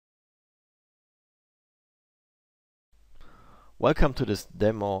Welcome to this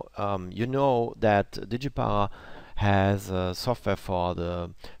demo. You know that DigiPara has software for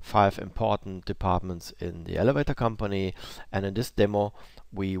the 5 important departments in the elevator company, and in this demo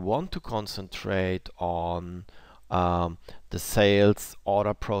we want to concentrate on the sales,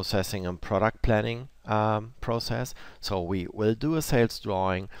 order processing and product planning process. So we will do a sales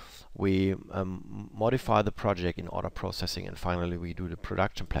drawing, we modify the project in order processing, and finally we do the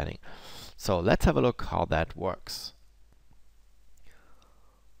production planning. So let's have a look how that works.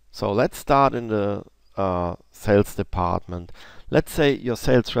 So let's start in the sales department. Let's say your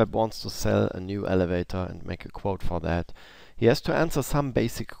sales rep wants to sell a new elevator and make a quote for that. He has to answer some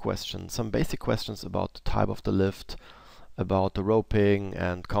basic questions about the type of the lift, about the roping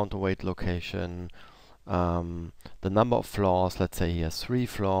and counterweight location, the number of floors. Let's say he has 3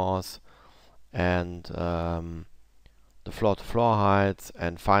 floors, and the floor-to-floor heights,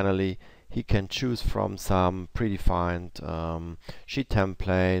 and finally he can choose from some predefined sheet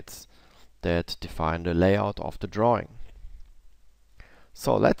templates that define the layout of the drawing.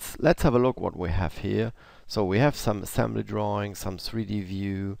 So let's have a look what we have here. So we have some assembly drawing, some 3D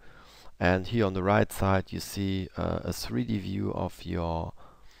view, and here on the right side you see a 3D view of your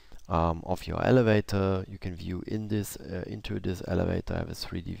elevator. You can view in this into this elevator, have a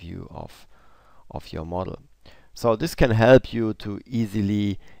 3D view of your model. So this can help you to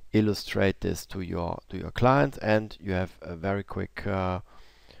easily illustrate this to your clients, and you have a very quick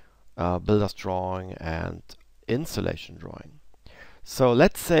builder's drawing and installation drawing. So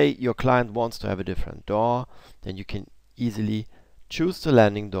let's say your client wants to have a different door, then you can easily choose the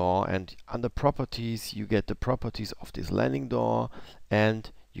landing door, and under properties you get the properties of this landing door,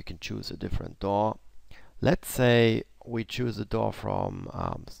 and you can choose a different door. Let's say we choose a door from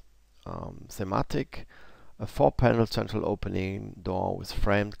Thematic, a 4-panel central opening door with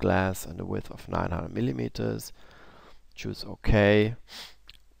framed glass and a width of 900 millimeters. Choose OK,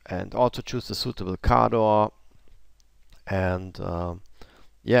 and also choose the suitable car door, and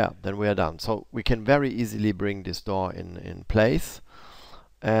yeah, then we are done. So we can very easily bring this door in place,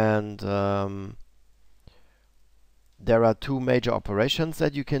 and there are 2 major operations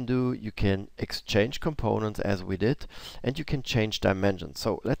that you can do. You can exchange components as we did, and you can change dimensions.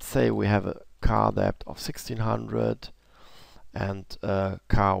 So let's say we have a car depth of 1600 and a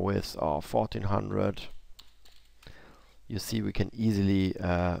car width of 1400. You see we can easily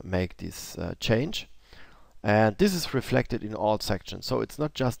make this change, and this is reflected in all sections. So it's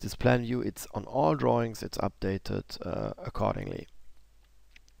not just this plan view, it's on all drawings, it's updated accordingly.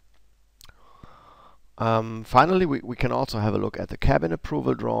 Finally, we can also have a look at the cabin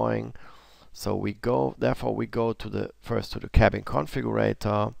approval drawing. So we go first to the cabin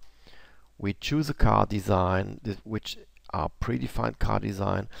configurator. We choose a car design, which are predefined car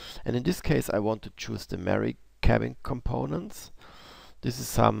design, and in this case I want to choose the Mary cabin components. This is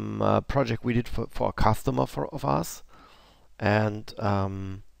some project we did for a customer of us, and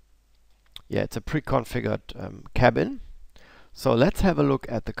yeah, it's a pre-configured cabin. So let's have a look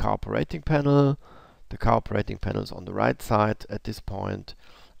at the car operating panel. The car operating panel is on the right side at this point,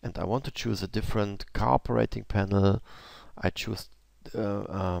 and I want to choose a different car operating panel. I choose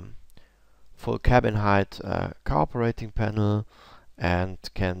full cabin height car operating panel, and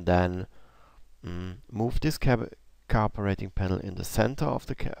can then move this car operating panel in the center of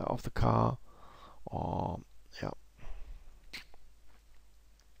the car, or yeah.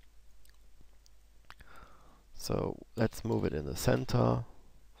 So let's move it in the center.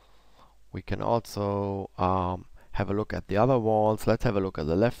 We can also have a look at the other walls. Let's have a look at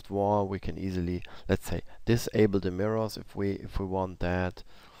the left wall. We can easily, let's say, disable the mirrors if we want that.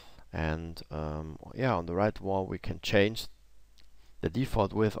 And yeah, on the right wall we can change the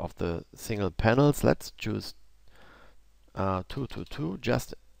default width of the single panels. Let's choose 222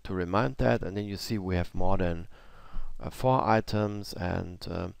 just to remind that, and then you see we have more than 4 items,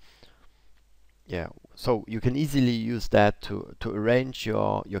 and yeah, so you can easily use that to arrange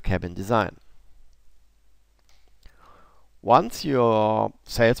your cabin design. Once your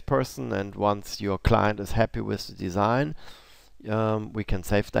salesperson and once your client is happy with the design, we can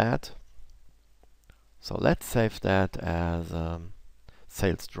save that. So let's save that as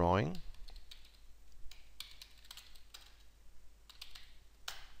sales drawing.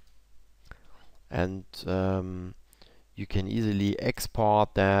 And you can easily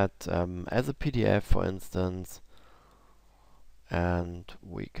export that as a PDF, for instance, and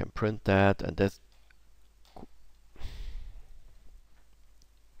we can print that, and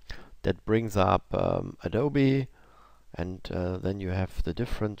that brings up Adobe, and then you have the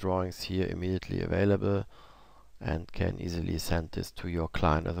different drawings here immediately available. and can easily send this to your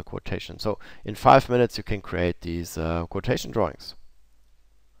client as a quotation. So in 5 minutes you can create these quotation drawings.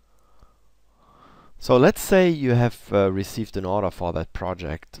 So let's say you have received an order for that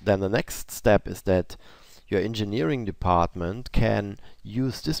project. Then the next step is that your engineering department can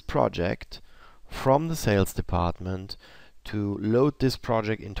use this project from the sales department to load this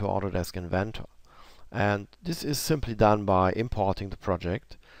project into Autodesk Inventor. And this is simply done by importing the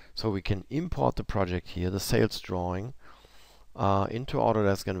project. So we can import the project here, the sales drawing, into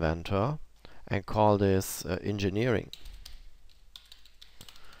Autodesk Inventor and call this engineering.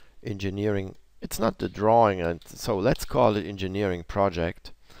 Engineering. It's not the drawing, and so let's call it engineering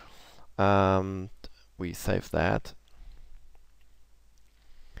project. We save that.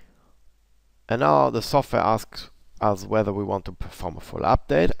 And now the software asks us whether we want to perform a full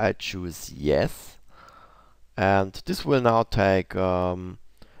update. I choose yes. And this will now take a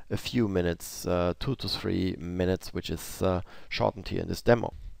few minutes, 2 to 3 minutes, which is shortened here in this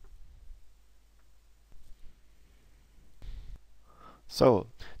demo. So,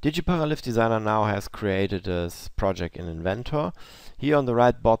 DigiPara Liftdesigner now has created this project in Inventor. Here on the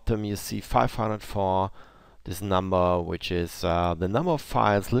right bottom you see 504, this number, which is the number of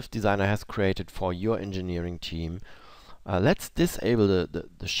files Liftdesigner has created for your engineering team. Let's disable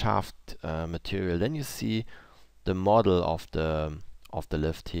the shaft material. Then you see the model of the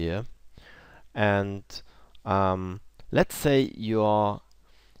lift here. And let's say your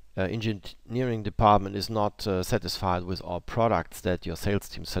engineering department is not satisfied with all products that your sales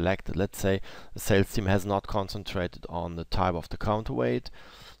team selected. Let's say the sales team has not concentrated on the type of the counterweight.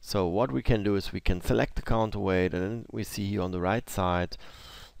 So what we can do is we can select the counterweight, and then we see here on the right side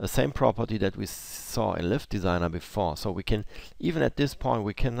the same property that we saw in Liftdesigner before. So we can, even at this point,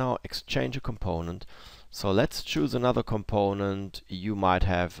 we can now exchange a component. So let's choose another component you might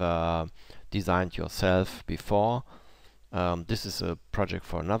have designed yourself before. This is a project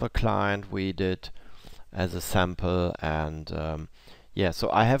for another client we did as a sample, and yeah, so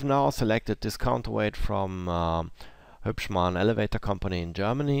I have now selected this counterweight from Hübschmann elevator company in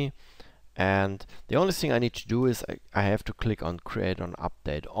Germany, and the only thing I need to do is I have to click on create on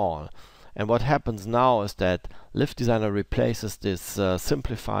update all. And what happens now is that Liftdesigner replaces this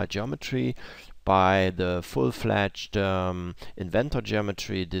simplified geometry by the full-fledged Inventor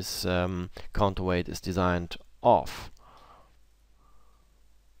geometry this counterweight is designed of.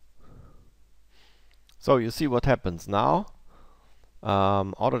 So you see what happens now.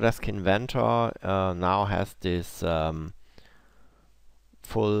 Autodesk Inventor now has this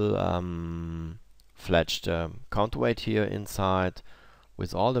full-fledged counterweight here inside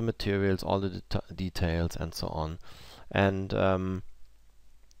with all the materials, all the details and so on. And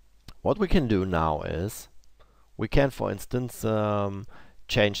what we can do now is we can, for instance,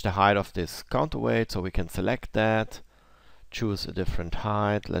 change the height of this counterweight. So we can select that, choose a different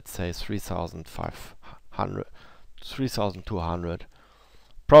height, let's say 3200.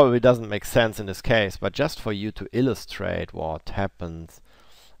 Probably doesn't make sense in this case, but just for you to illustrate what happens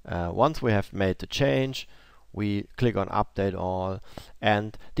once we have made the change, we click on update all,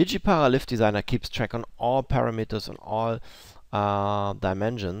 and DigiPara Liftdesigner keeps track on all parameters and all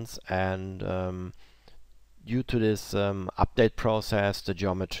dimensions, and due to this update process, the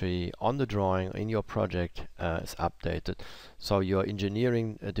geometry on the drawing in your project is updated. So your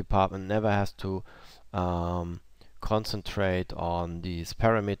engineering department never has to concentrate on these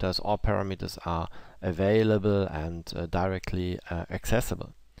parameters. All parameters are available and directly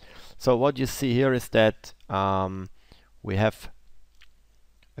accessible. So what you see here is that we have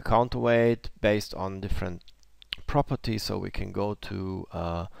a counterweight based on different properties. So we can go to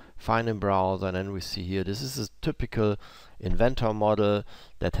find in browser, and then we see here this is a typical Inventor model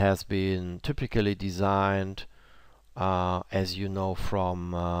that has been typically designed as you know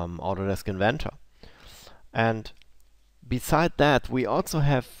from Autodesk Inventor. And beside that, we also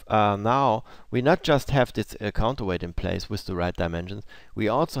have now, we not just have this counterweight in place with the right dimensions, we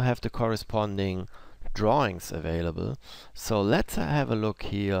also have the corresponding drawings available. So let's have a look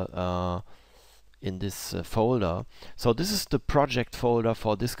here in this folder. So this is the project folder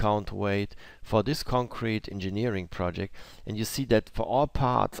for this counterweight, for this concrete engineering project, and you see that for all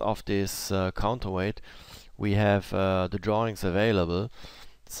parts of this counterweight we have the drawings available.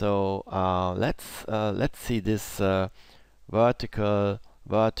 So let's see this vertical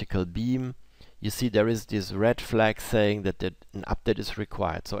beam. You see there is this red flag saying that an update is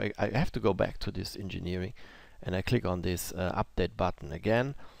required. So I have to go back to this engineering, and I click on this update button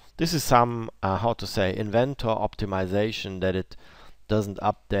again. This is some how to say Inventor optimization, that it doesn't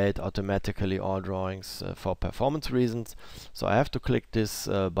update automatically all drawings for performance reasons. So I have to click this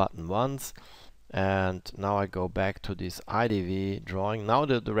button once, And now I go back to this IDV drawing. Now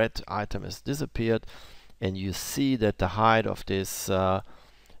the red item is disappeared, and you see that the height of this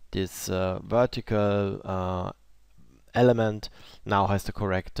vertical element now has the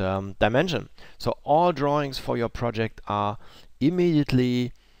correct dimension. So all drawings for your project are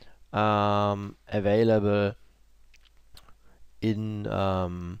immediately available in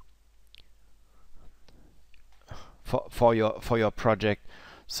for your project.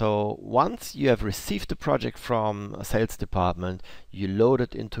 So once you have received the project from a sales department, you load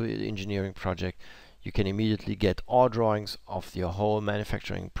it into the engineering project, you can immediately get all drawings of your whole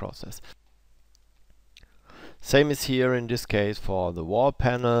manufacturing process. Same is here in this case for the wall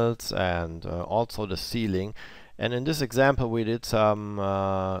panels and also the ceiling. And in this example we did some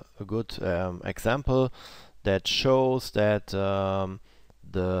a good example that shows that the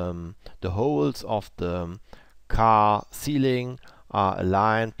holes of the car ceiling are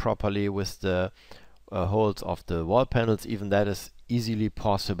aligned properly with the holes of the wall panels. Even that is easily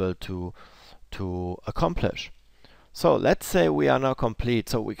possible to accomplish. So let's say we are now complete,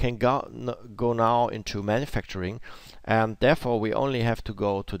 so we can go now into manufacturing, and therefore we only have to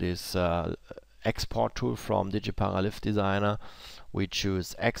go to this export tool from DigiPara Liftdesigner. We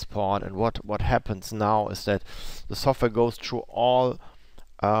choose export, and what happens now is that the software goes through all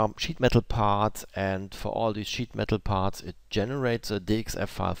sheet metal parts, and for all these sheet metal parts it generates a DXF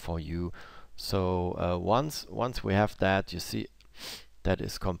file for you. So once we have that, you see that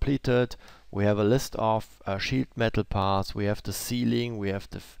is completed. We have a list of sheet metal parts, we have the ceiling, we have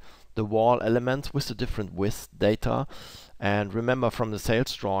the wall elements with the different width data. And remember from the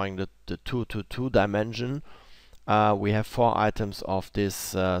sales drawing, the 2 dimension, we have 4 items of this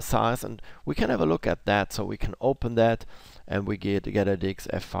size, and we can have a look at that. So we can open that and we get a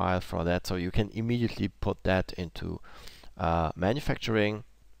DXF file for that, so you can immediately put that into manufacturing.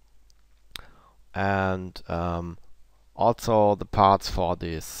 And also the parts for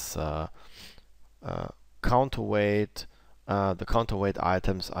this counterweight, the counterweight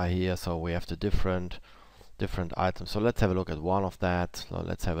items are here, so we have the different items. So let's have a look at one of that. So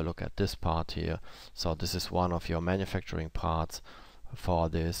let's have a look at this part here. So this is one of your manufacturing parts for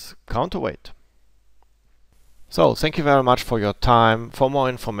this counterweight. So thank you very much for your time. For more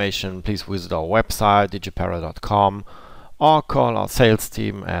information, please visit our website digipara.com or call our sales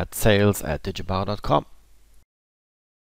team at sales@digipara.com.